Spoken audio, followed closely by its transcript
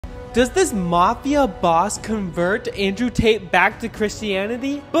Does this Mafia boss convert Andrew Tate back to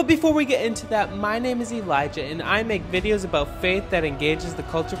Christianity? But before we get into that, my name is Elijah and I make videos about faith that engages the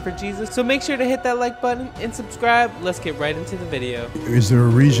culture for Jesus. So make sure to hit that like button and subscribe. Let's get right into the video. Is there a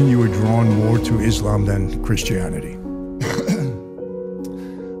reason you were drawn more to Islam than Christianity?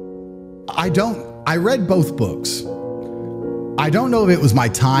 I read both books. I don't know if it was my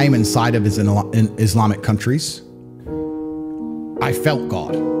time inside of Islamic countries. I felt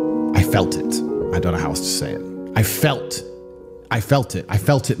God. I felt it. I don't know how else to say it. I felt it. I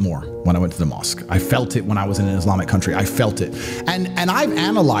felt it more when I went to the mosque. I felt it when I was in an Islamic country. I felt it. And I've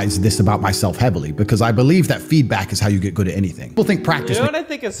analyzed this about myself heavily because I believe that feedback is how you get good at anything. People think practice. You know what I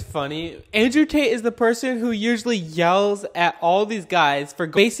think is funny? Andrew Tate is the person who usually yells at all these guys for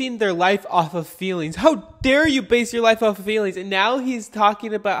basing their life off of feelings. How dare you base your life off of feelings? And now he's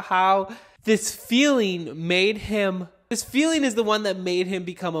talking about how this feeling made him... This feeling is the one that made him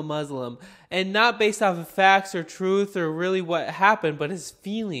become a Muslim, and not based off of facts or truth or really what happened, but his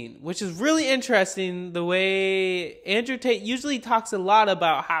feeling, which is really interesting. The way Andrew Tate usually talks a lot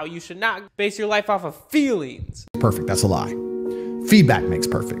about how you should not base your life off of feelings. Perfect. That's a lie. Feedback makes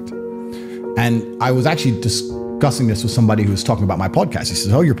perfect. And I was actually discussing this with somebody who was talking about my podcast. He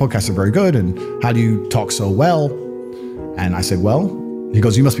says, "Oh, your podcasts are very good. And how do you talk so well?" And I said, "Well," he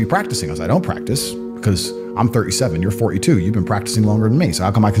goes, "you must be practicing." I said, "I don't practice because I'm 37, you're 42. You've been practicing longer than me. So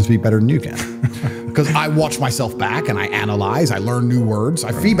how come I can speak better than you can?" Because I watch myself back and I analyze, I learn new words.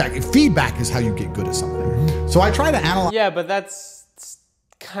 Feedback is how you get good at something. So I try to analyze. Yeah, but that's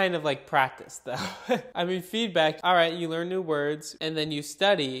kind of like practice though. I mean, feedback, all right, you learn new words and then you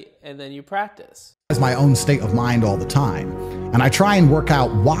study and then you practice. My own state of mind all the time. And I try and work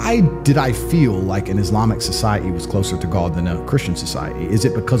out, why did I feel like an Islamic society was closer to God than a Christian society? Is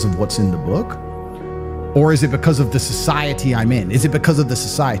it because of what's in the book? Or is it because of the society I'm in? Is it because of the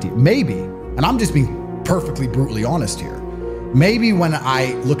society? Maybe, and I'm just being perfectly brutally honest here. Maybe when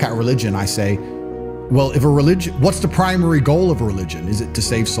I look at religion, I say, well, if a religion, what's the primary goal of a religion? Is it to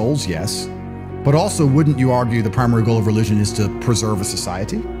save souls? Yes. But also, wouldn't you argue the primary goal of religion is to preserve a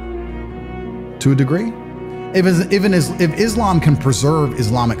society? To a degree? If Islam can preserve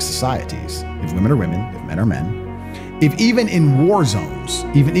Islamic societies, if women are women, if men are men, if even in war zones,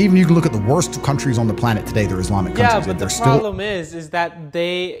 even you can look at the worst countries on the planet today, they're Islamic countries. Yeah, but the problem is that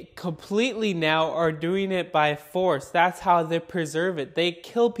they completely now are doing it by force. That's how they preserve it. They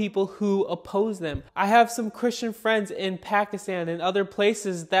kill people who oppose them. I have some Christian friends in Pakistan and other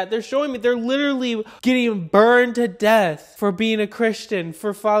places that they're showing me they're literally getting burned to death for being a Christian,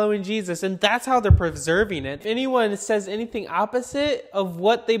 for following Jesus. And that's how they're preserving it. If anyone says anything opposite of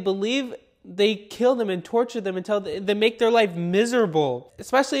what they believe, they kill them and torture them until they make their life miserable,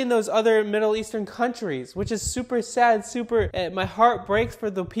 especially in those other Middle Eastern countries, which is super sad, my heart breaks for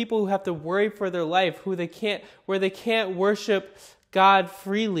the people who have to worry for their life, where they can't worship God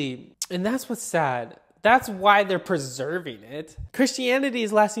freely. And that's what's sad. That's why they're preserving it. Christianity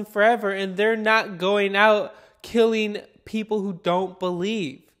is lasting forever and they're not going out killing people who don't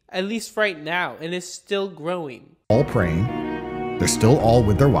believe, at least right now, and it's still growing. All praying. They're still all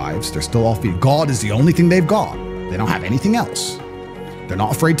with their wives. They're still all feeding. God is the only thing they've got. They don't have anything else. They're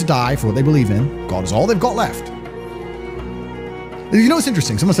not afraid to die for what they believe in. God is all they've got left. You know what's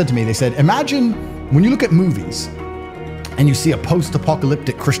interesting? Someone said to me, they said, imagine when you look at movies and you see a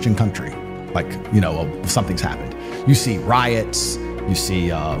post-apocalyptic Christian country, like, you know, something's happened. You see riots, you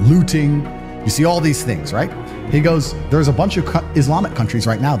see looting, you see all these things, right? He goes, there's a bunch of Islamic countries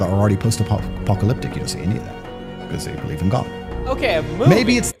right now that are already post-apocalyptic. You don't see any of them because they believe in God. Okay, a movie.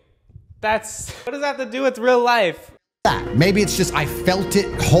 Maybe it's... What does that have to do with real life? Maybe it's just I felt it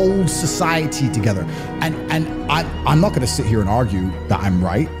hold society together. And I'm not going to sit here and argue that I'm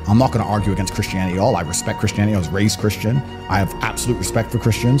right. I'm not going to argue against Christianity at all. I respect Christianity. I was raised Christian. I have absolute respect for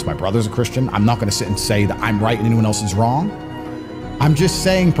Christians. My brother's a Christian. I'm not going to sit and say that I'm right and anyone else is wrong. I'm just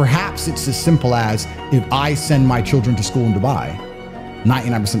saying perhaps it's as simple as if I send my children to school in Dubai,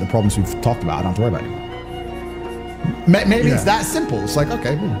 99% of the problems we've talked about, I don't have to worry about anymore. Maybe it's that simple. It's like,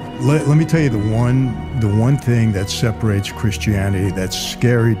 okay. Let me tell you the one thing that separates Christianity that's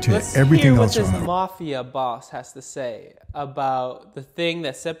scary to everything else on earth. Let's hear what this Mafia boss has to say about the thing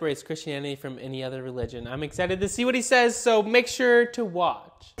that separates Christianity from any other religion. I'm excited to see what he says, so make sure to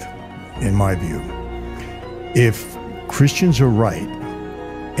watch. In my view, if Christians are right,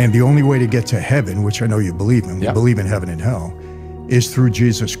 and the only way to get to heaven, which I know you believe in, we believe in heaven and hell, is through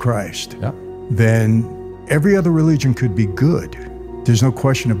Jesus Christ, then every other religion could be good. There's no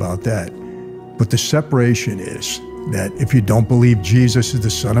question about that. But the separation is that if you don't believe Jesus is the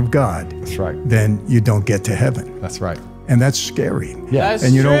Son of God, that's right, then you don't get to heaven. That's right. And that's scary. Yeah. That's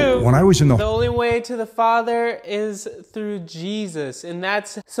and you true. know, when I was in the only way to the Father is through Jesus. And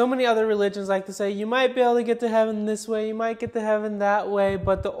that's so many other religions like to say, you might be able to get to heaven this way, you might get to heaven that way,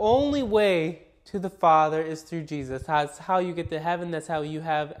 but the only way to the Father is through Jesus. That's how you get to heaven. That's how you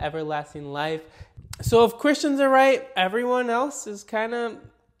have everlasting life. So if Christians are right, everyone else is kind of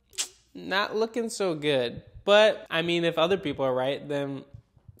not looking so good. But I mean, if other people are right, then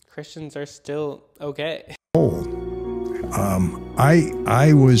Christians are still okay.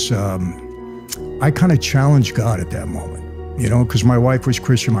 I kind of challenged God at that moment, you know, because my wife was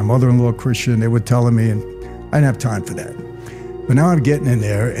Christian, my mother-in-law Christian. They were telling me, and I didn't have time for that. But now I'm getting in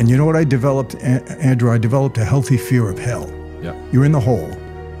there, and you know what I developed, Andrew? I developed a healthy fear of hell. Yeah. You're in the hole.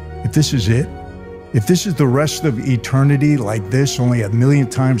 If this is it, if this is the rest of eternity like this, only a million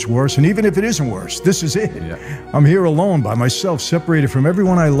times worse, and even if it isn't worse, this is it. Yeah. I'm here alone by myself, separated from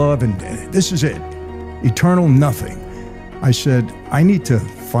everyone I love, and this is it. Eternal nothing. I said, I need to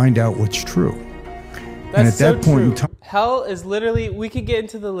find out what's true. That's and at so that point in true. time, Hell is literally, we could get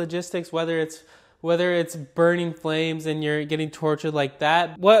into the logistics, whether it's burning flames and you're getting tortured like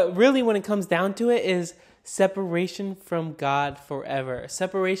that. What really, when it comes down to it, is separation from God forever.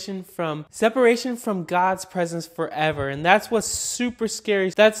 Separation from God's presence forever. And that's what's super scary.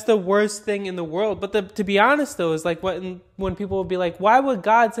 That's the worst thing in the world. But to be honest though, is like when people will be like, why would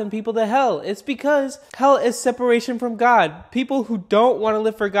God send people to hell? It's because hell is separation from God. People who don't want to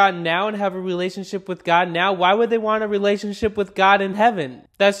live for God now and have a relationship with God now, why would they want a relationship with God in heaven?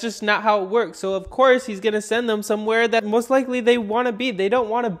 That's just not how it works. So of course he's going to send them somewhere that most likely they want to be. They don't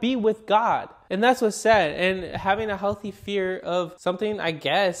want to be with God. And that's what's sad. And having a healthy fear of something, I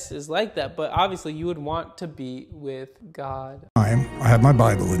guess, is like that. But obviously you would want to be with God. I had my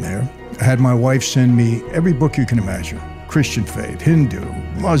Bible in there. I had my wife send me every book you can imagine. Christian faith, Hindu,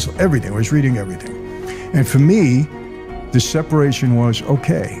 Muslim, everything. I was reading everything. And for me, the separation was,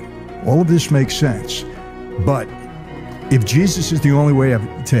 okay, all of this makes sense. But if Jesus is the only way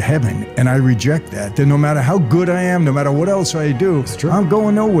to heaven and I reject that, then no matter how good I am, no matter what else I do, I'm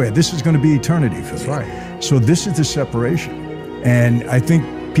going nowhere. This is going to be eternity for me. Right. So this is the separation. And I think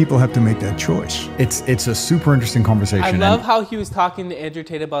people have to make that choice. It's a super interesting conversation. I love how he was talking to Andrew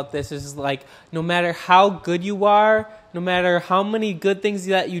Tate about this. It's like, no matter how good you are, no matter how many good things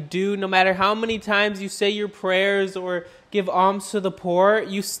that you do, no matter how many times you say your prayers or give alms to the poor,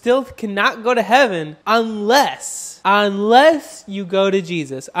 you still cannot go to heaven unless you go to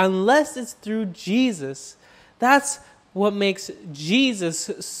Jesus, unless it's through Jesus. That's what makes Jesus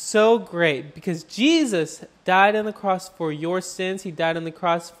so great, because Jesus died on the cross for your sins. He died on the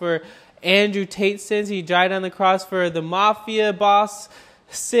cross for Andrew Tate's sins. He died on the cross for the Mafia boss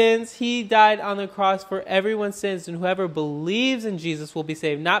sins. He died on the cross for everyone's sins, and whoever believes in Jesus will be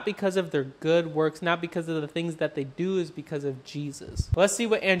saved, not because of their good works, not because of the things that they do, is because of Jesus. Let's see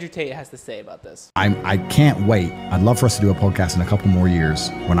what Andrew Tate has to say about this. I can't wait. I'd love for us to do a podcast in a couple more years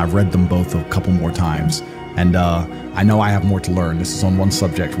when I've read them both a couple more times. And I know I have more to learn. This is on one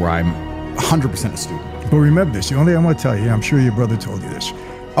subject where I'm 100% a student. But remember this, the only thing I'm going to tell you, I'm sure your brother told you this.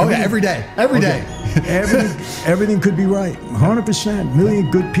 Oh yeah, every day. Everything could be right. 100%,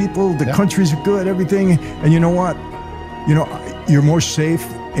 million good people, the countries are good, everything. And you know what? You know, you're more safe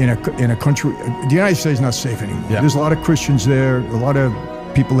in a country. The United States is not safe anymore. There's a lot of Christians there, a lot of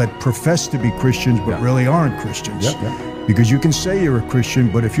people that profess to be Christians but really aren't Christians. Because you can say you're a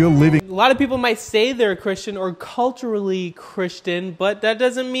Christian, but if you're living... A lot of people might say they're a Christian or culturally Christian, but that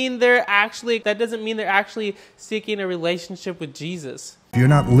doesn't mean they're actually seeking a relationship with Jesus. If you're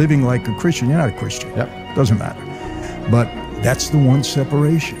not living like a Christian, you're not a Christian. Doesn't matter. But that's the one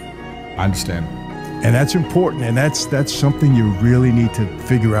separation. I understand. And that's important, and that's something you really need to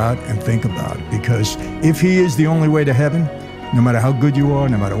figure out and think about, because if he is the only way to heaven, no matter how good you are,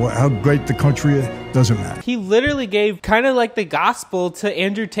 no matter how great the country is, doesn't matter. He literally gave kind of like the gospel to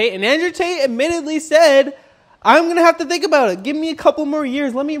Andrew Tate, and Andrew Tate admittedly said, I'm going to have to think about it. Give me a couple more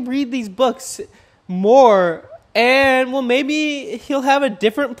years. Let me read these books more. And well, maybe he'll have a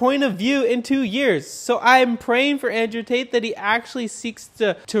different point of view in 2 years. So I'm praying for Andrew Tate that he actually seeks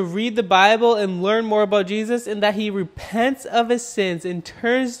to read the Bible and learn more about Jesus, and that he repents of his sins and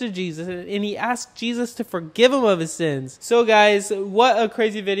turns to Jesus, and he asks Jesus to forgive him of his sins. So guys, what a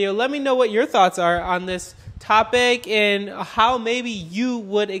crazy video. Let me know what your thoughts are on this topic and how maybe you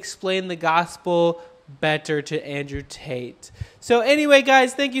would explain the gospel better to Andrew Tate. So anyway,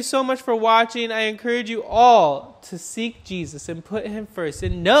 guys, thank you so much for watching. I encourage you all to seek Jesus and put him first,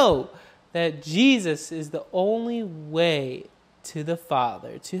 and know that Jesus is the only way to the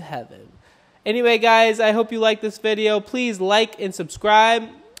Father, to heaven. Anyway, guys, I hope you liked this video. Please like and subscribe.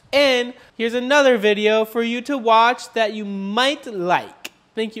 And here's another video for you to watch that you might like.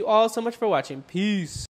 Thank you all so much for watching. Peace.